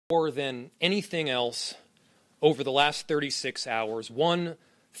more than anything else over the last 36 hours, one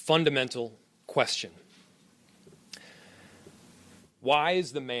fundamental question. Why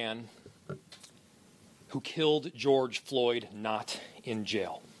is the man who killed George Floyd not in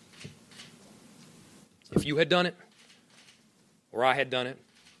jail? If you had done it, or I had done it,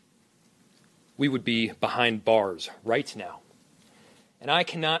 we would be behind bars right now. And I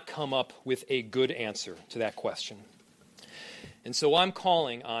cannot come up with a good answer to that question. And so I'm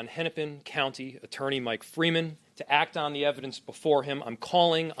calling on Hennepin County Attorney Mike Freeman to act on the evidence before him. I'm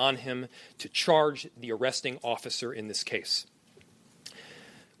calling on him to charge the arresting officer in this case.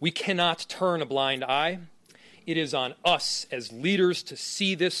 We cannot turn a blind eye. It is on us as leaders to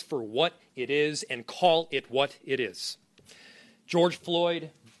see this for what it is and call it what it is. George Floyd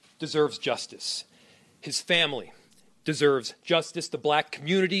deserves justice. His family deserves justice. The black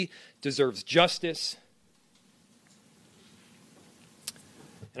community deserves justice.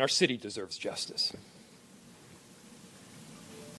 And our city deserves justice.